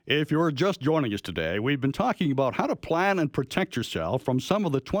If you're just joining us today, we've been talking about how to plan and protect yourself from some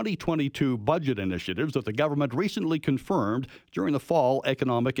of the 2022 budget initiatives that the government recently confirmed during the fall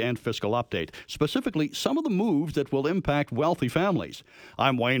economic and fiscal update, specifically some of the moves that will impact wealthy families.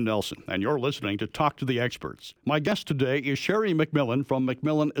 I'm Wayne Nelson, and you're listening to Talk to the Experts. My guest today is Sheri MacMillan from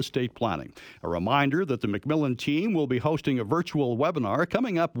MacMillan Estate Planning. A reminder that the MacMillan team will be hosting a virtual webinar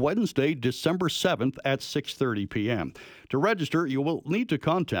coming up Wednesday, December 7th at 6:30 p.m. To register, you will need to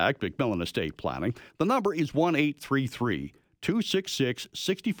contact MacMillan Estate Planning. The number is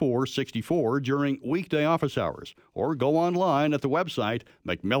 1-833-266-6464 during weekday office hours, or go online at the website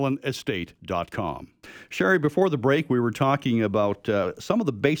macmillanestate.com. Sheri, before the break, we were talking about some of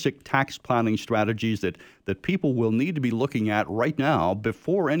the basic tax planning strategies that people will need to be looking at right now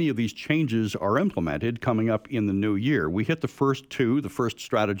before any of these changes are implemented coming up in the new year. We hit the first two. The first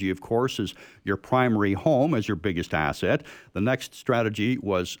strategy, of course, is your primary home as your biggest asset. The next strategy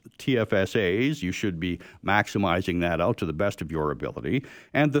was TFSAs. You should be maximizing that out to the best of your ability.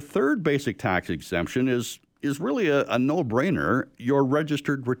 And the third basic tax exemption is really a no-brainer, your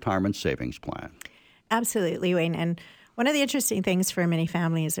registered retirement savings plan. Absolutely, Wayne. And one of the interesting things for many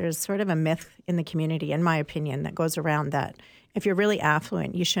families, there's sort of a myth in the community, in my opinion, that goes around that if you're really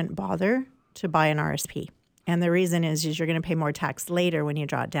affluent, you shouldn't bother to buy an RSP. And the reason is you're going to pay more tax later when you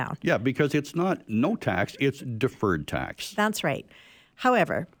draw it down. Yeah, because it's not no tax, it's deferred tax. That's right.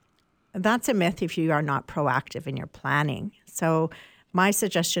 However, that's a myth if you are not proactive in your planning. So my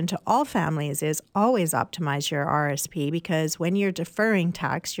suggestion to all families is always optimize your RSP, because when you're deferring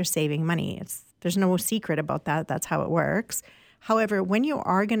tax, you're saving money. There's no secret about that. That's how it works. However, when you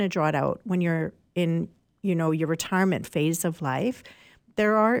are going to draw it out, when you're in, your retirement phase of life,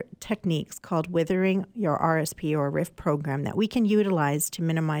 there are techniques called withering your RSP or RIF program that we can utilize to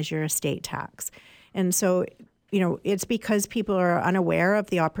minimize your estate tax. And so, it's because people are unaware of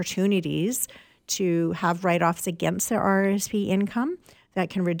the opportunities to have write-offs against their RSP income that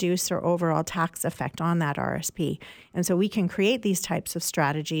can reduce their overall tax effect on that RSP. And so we can create these types of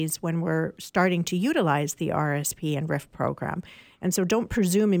strategies when we're starting to utilize the RSP and RIF program. And so don't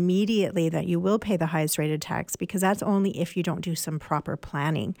presume immediately that you will pay the highest rated tax, because that's only if you don't do some proper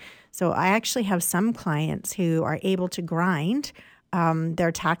planning. So I actually have some clients who are able to grind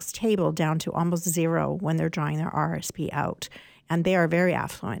their tax table down to almost zero when they're drawing their RSP out. And they are very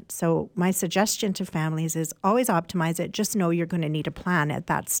affluent. So my suggestion to families is always optimize it. Just know you're going to need a plan at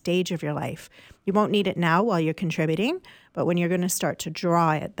that stage of your life. You won't need it now while you're contributing, but when you're going to start to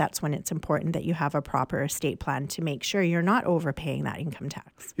draw it, that's when it's important that you have a proper estate plan to make sure you're not overpaying that income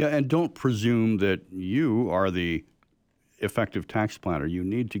tax. Yeah, and don't presume that you are the effective tax planner. You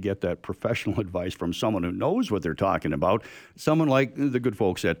need to get that professional advice from someone who knows what they're talking about, someone like the good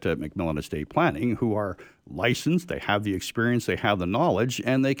folks at MacMillan Estate Planning, who are licensed, they have the experience, they have the knowledge,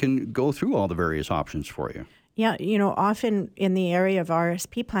 and they can go through all the various options for you. Yeah, often in the area of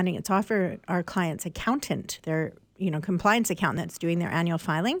RSP planning, it's often our client's accountant, their compliance accountant that's doing their annual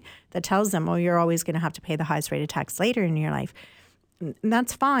filing, that tells them, you're always going to have to pay the highest rate of tax later in your life. And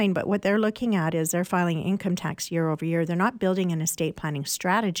that's fine, but what they're looking at is they're filing income tax year over year. They're not building an estate planning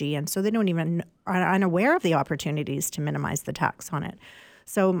strategy, and so they don't even are unaware of the opportunities to minimize the tax on it.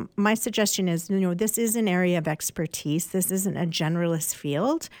 So my suggestion is, this is an area of expertise. This isn't a generalist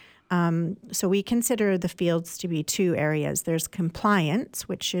field. So we consider the fields to be two areas. There's compliance,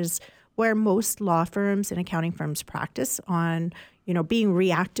 which is where most law firms and accounting firms practice on, being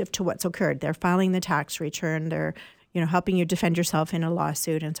reactive to what's occurred. They're filing the tax return. They're helping you defend yourself in a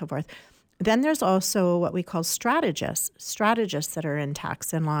lawsuit and so forth. Then there's also what we call strategists that are in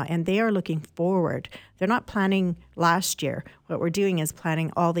tax and law, and they are looking forward. They're not planning last year. What we're doing is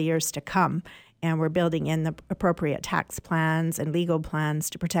planning all the years to come, and we're building in the appropriate tax plans and legal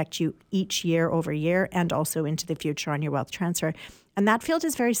plans to protect you each year over year and also into the future on your wealth transfer. And that field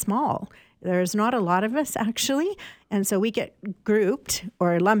is very small. There's not a lot of us, actually. And so we get grouped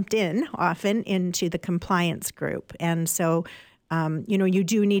or lumped in often into the compliance group. And so, you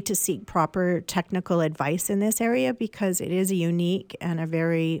do need to seek proper technical advice in this area, because it is a unique and a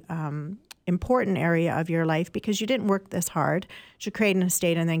very important area of your life, because you didn't work this hard to create an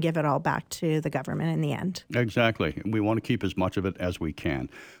estate and then give it all back to the government in the end. Exactly. We want to keep as much of it as we can.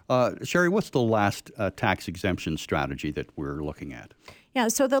 Sheri, what's the last tax exemption strategy that we're looking at? Yeah,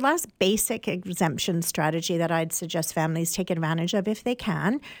 so the last basic exemption strategy that I'd suggest families take advantage of if they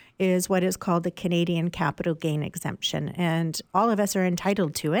can is what is called the Canadian capital gain exemption. And all of us are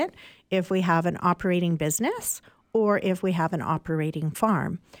entitled to it if we have an operating business or if we have an operating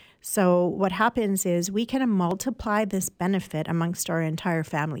farm. So what happens is we can multiply this benefit amongst our entire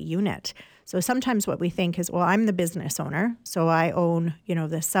family unit. So sometimes what we think is, well, I'm the business owner, so I own,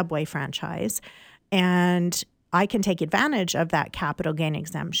 the Subway franchise, and I can take advantage of that capital gain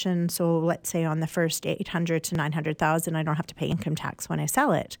exemption. So let's say on the first 800 to 900,000, I don't have to pay income tax when I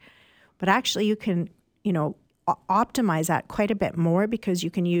sell it. But actually you can, optimize that quite a bit more because you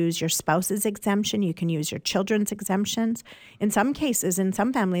can use your spouse's exemption, you can use your children's exemptions. In some cases, in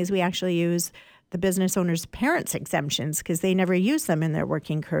some families, we actually use the business owner's parents' exemptions because they never use them in their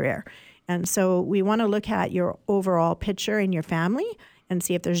working career. And so we want to look at your overall picture in your family and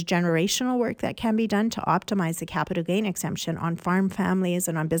see if there's generational work that can be done to optimize the capital gain exemption on farm families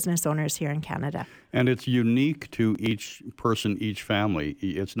and on business owners here in Canada. And it's unique to each person, each family.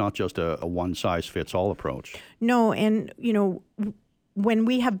 It's not just a one-size-fits-all approach. No, and, when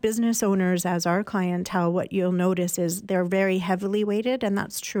we have business owners as our clientele, what you'll notice is they're very heavily weighted, and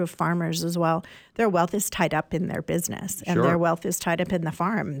that's true of farmers as well. Their wealth is tied up in their business, and their wealth is tied up in the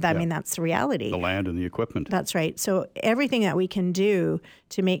farm. I mean, that's the reality. The land and the equipment. That's right. So everything that we can do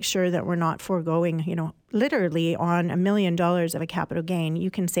to make sure that we're not foregoing, literally on $1 million of a capital gain,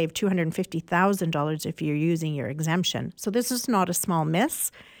 you can save $250,000 if you're using your exemption. So this is not a small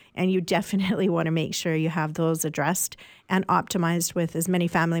miss. And you definitely want to make sure you have those addressed and optimized with as many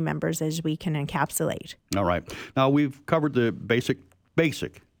family members as we can encapsulate. All right. Now, we've covered the basic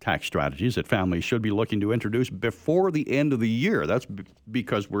tax strategies that families should be looking to introduce before the end of the year. That's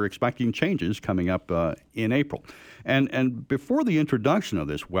because we're expecting changes coming up in April. And before the introduction of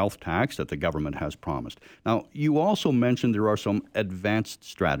this wealth tax that the government has promised. Now, you also mentioned there are some advanced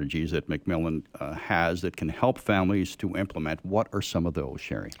strategies that MacMillan has that can help families to implement. What are some of those,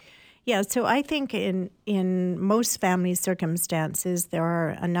 Sheri? Yeah, so I think in most families' circumstances, there are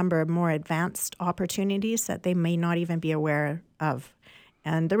a number of more advanced opportunities that they may not even be aware of.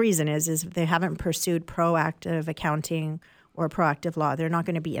 And the reason is if they haven't pursued proactive accounting or proactive law, they're not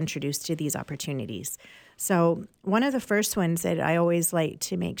going to be introduced to these opportunities. So one of the first ones that I always like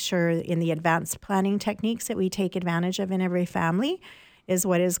to make sure in the advanced planning techniques that we take advantage of in every family is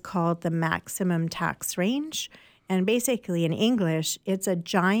what is called the maximum tax range. And basically in English, it's a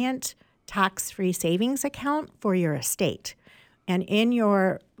giant tax-free savings account for your estate. And in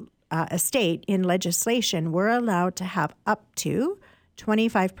your estate, in legislation, we're allowed to have up to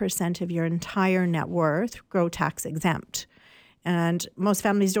 25% of your entire net worth grow tax exempt. And most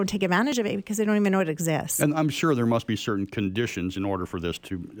families don't take advantage of it because they don't even know it exists. And I'm sure there must be certain conditions in order for this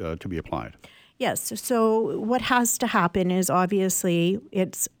to be applied. Yes. So what has to happen is obviously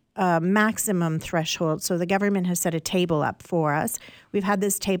it's a maximum threshold. So the government has set a table up for us. We've had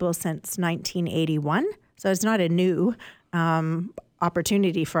this table since 1981. So it's not a new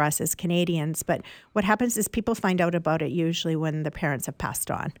opportunity for us as Canadians. But what happens is people find out about it usually when the parents have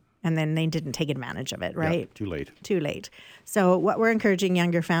passed on. And then they didn't take advantage of it, right? Yeah, Too late. So what we're encouraging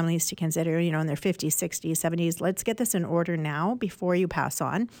younger families to consider, in their 50s, 60s, 70s, let's get this in order now before you pass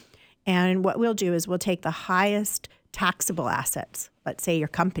on. And what we'll do is we'll take the highest taxable assets, let's say your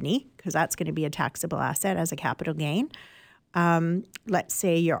company, because that's going to be a taxable asset as a capital gain. Let's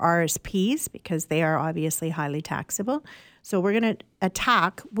say your RSPs, because they are obviously highly taxable. So we're going to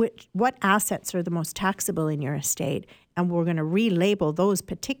attack what assets are the most taxable in your estate, and we're going to relabel those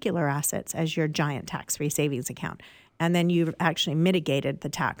particular assets as your giant tax-free savings account. And then you've actually mitigated the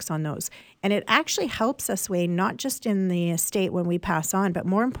tax on those. And it actually helps us, Wayne, not just in the estate when we pass on, but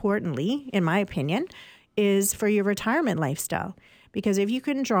more importantly, in my opinion, is for your retirement lifestyle. Because if you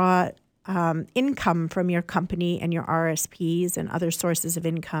can draw income from your company and your RSPs and other sources of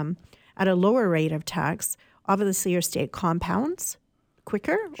income at a lower rate of tax, obviously your estate compounds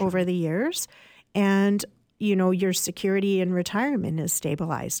quicker over the years, and your security in retirement is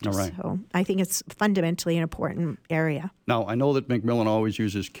stabilized. All right. So I think it's fundamentally an important area. Now, I know that MacMillan always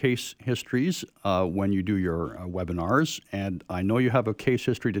uses case histories when you do your webinars, and I know you have a case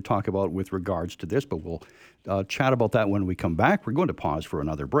history to talk about with regards to this, but we'll chat about that when we come back. We're going to pause for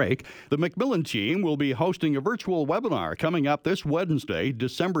another break. The MacMillan team will be hosting a virtual webinar coming up this Wednesday,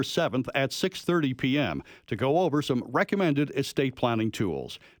 December 7th at 6:30 p.m. to go over some recommended estate planning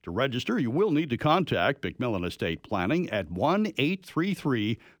tools. To register, you will need to contact MacMillan Estate Planning at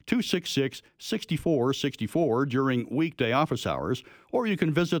 1-833-266-6464 during weekday office hours, or you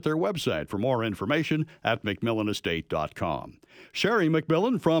can visit their website for more information at MacMillanEstate.com. Sheri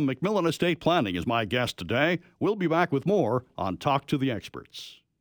MacMillan from MacMillan Estate Planning is my guest today. We'll be back with more on Talk to the Experts.